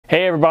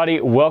Hey everybody,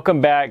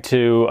 welcome back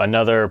to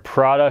another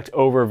product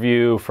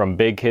overview from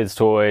Big Kids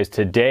Toys.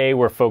 Today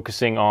we're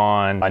focusing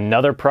on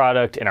another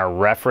product in our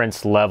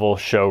reference level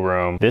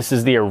showroom. This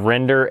is the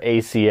Aurender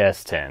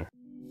ACS10.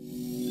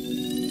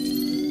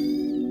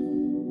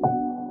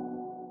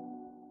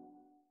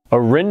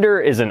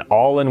 Aurender is an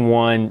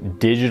all-in-one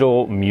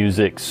digital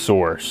music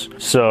source.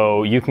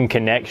 So you can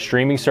connect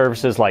streaming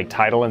services like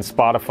Tidal and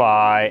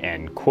Spotify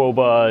and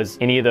Qobuz,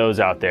 any of those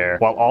out there,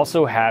 while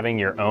also having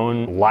your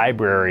own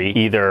library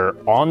either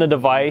on the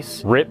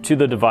device, ripped to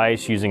the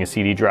device using a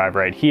CD drive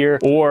right here,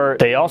 or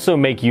they also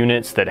make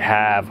units that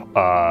have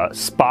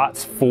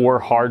spots for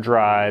hard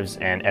drives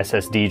and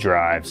SSD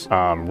drives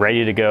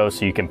ready to go,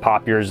 so you can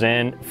pop yours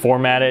in,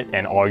 format it,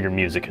 and all your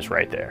music is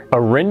right there.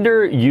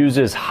 Aurender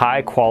uses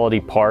high-quality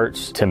parts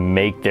to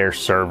make their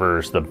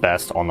servers the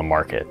best on the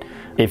market.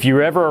 If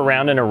you're ever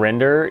around an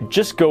Aurender,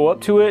 just go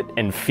up to it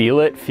and feel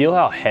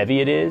how heavy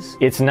it is.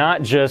 It's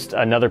not just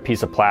another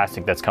piece of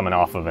plastic that's coming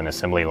off of an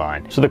assembly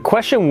line. So the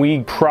question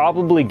we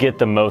probably get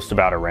the most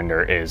about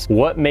Aurender is,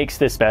 what makes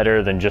this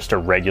better than just a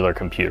regular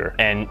computer?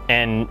 And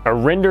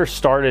Aurender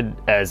started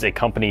as a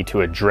company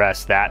to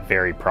address that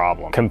very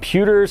problem.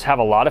 Computers have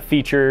a lot of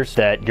features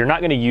that you're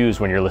not going to use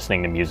when you're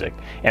listening to music.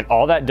 And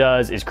all that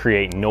does is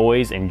create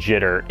noise and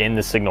jitter in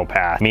the signal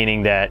path,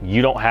 meaning that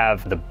you don't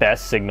have the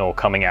best signal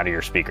coming out of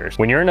your speakers.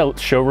 When you're in a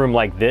showroom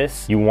like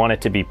this, you want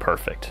it to be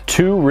perfect.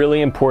 Two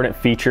really important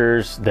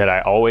features that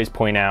I always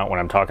point out when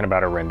I'm talking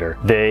about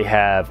Aurender: they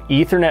have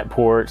Ethernet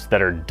ports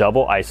that are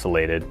double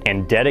isolated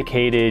and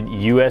dedicated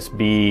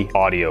USB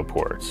audio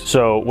ports.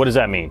 So what does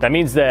that mean? That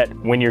means that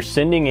when you're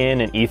sending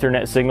in an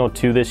Ethernet signal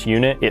to this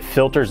unit, it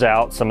filters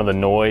out some of the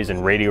noise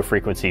and radio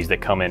frequencies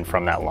that come in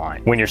from that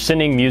line. When you're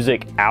sending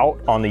music out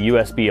on the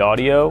USB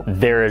audio,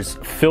 there's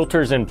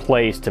filters in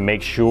place to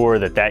make sure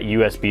that that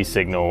USB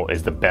signal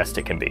is the best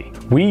it can be.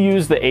 We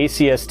use the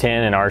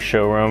ACS10 in our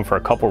showroom for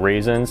a couple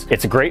reasons.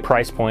 It's a great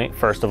price point,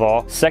 first of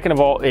all. Second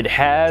of all, it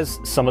has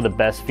some of the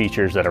best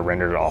features that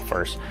Aurender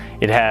offers.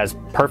 It has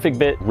perfect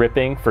bit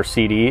ripping for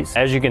CDs.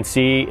 As you can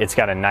see, it's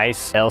got a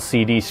nice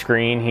LCD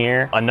screen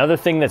here. Another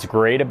thing that's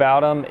great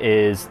about them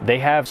is they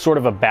have sort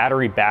of a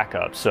battery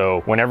backup.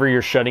 So whenever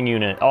you're shutting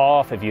unit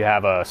off, if you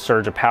have a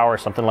surge of power,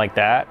 something like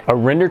that,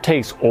 Aurender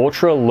takes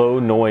ultra low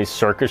noise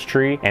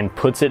circuitry and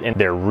puts it in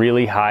their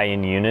really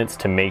high-end units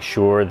to make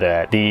sure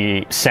that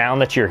the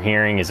sound that you're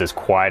hearing is as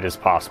quiet as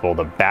possible.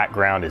 The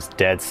background is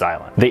dead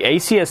silent. The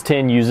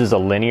ACS10 uses a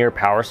linear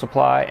power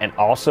supply and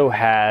also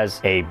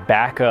has a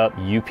backup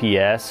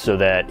UPS, so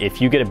that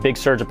if you get a big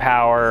surge of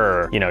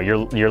power, or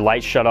your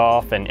lights shut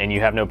off and you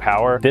have no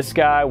power, this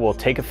guy will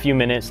take a few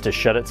minutes to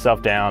shut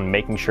itself down,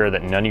 making sure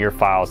that none of your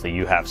files that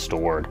you have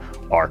stored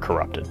are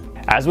corrupted.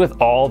 As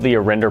with all the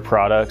Aurender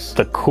products,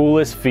 the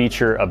coolest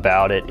feature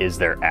about it is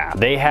their app.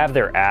 They have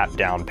their app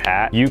down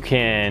pat. You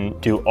can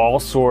do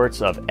all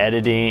sorts of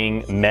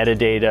editing,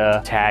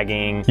 metadata,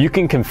 tagging. You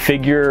can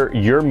configure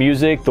your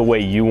music the way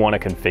you want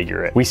to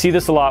configure it. We see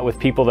this a lot with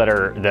people that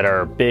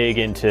are big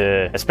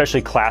into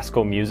especially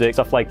classical music,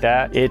 stuff like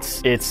that.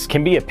 It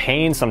can be a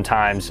pain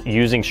sometimes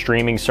using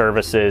streaming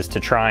services to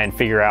try and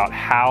figure out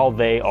how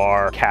they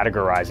are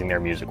categorizing their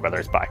music, whether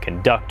it's by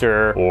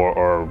conductor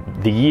or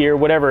the year,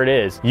 whatever it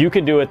is. You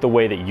can do it the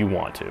way that you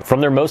want to.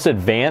 From their most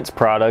advanced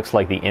products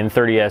like the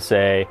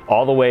N30SA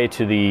all the way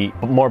to the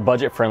more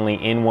budget-friendly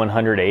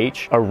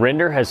N100H,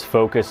 Aurender has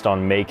focused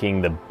on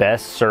making the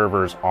best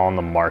servers on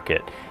the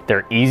market.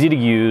 They're easy to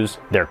use,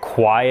 they're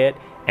quiet,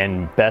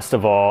 and best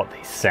of all,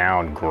 they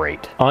sound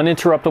great.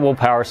 Uninterruptible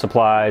power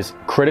supplies,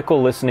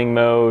 critical listening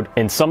mode,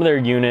 in some of their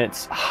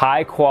units,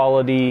 high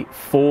quality,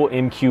 full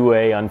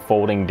MQA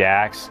unfolding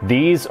DACs.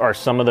 These are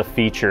some of the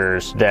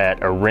features that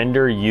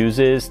Aurender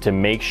uses to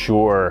make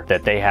sure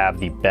that they have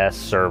the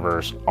best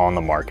servers on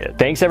the market.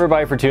 Thanks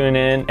everybody for tuning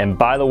in. And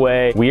by the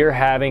way, we are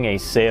having a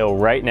sale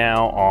right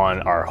now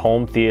on our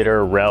home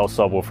theater REL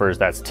subwoofers.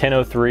 That's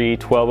 1003,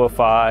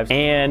 1205,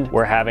 and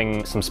we're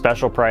having some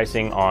special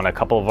pricing on a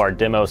couple of our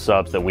demo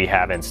subs that we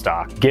have in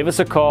stock. Give us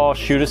a call,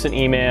 shoot us an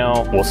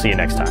email. We'll see you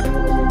next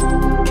time.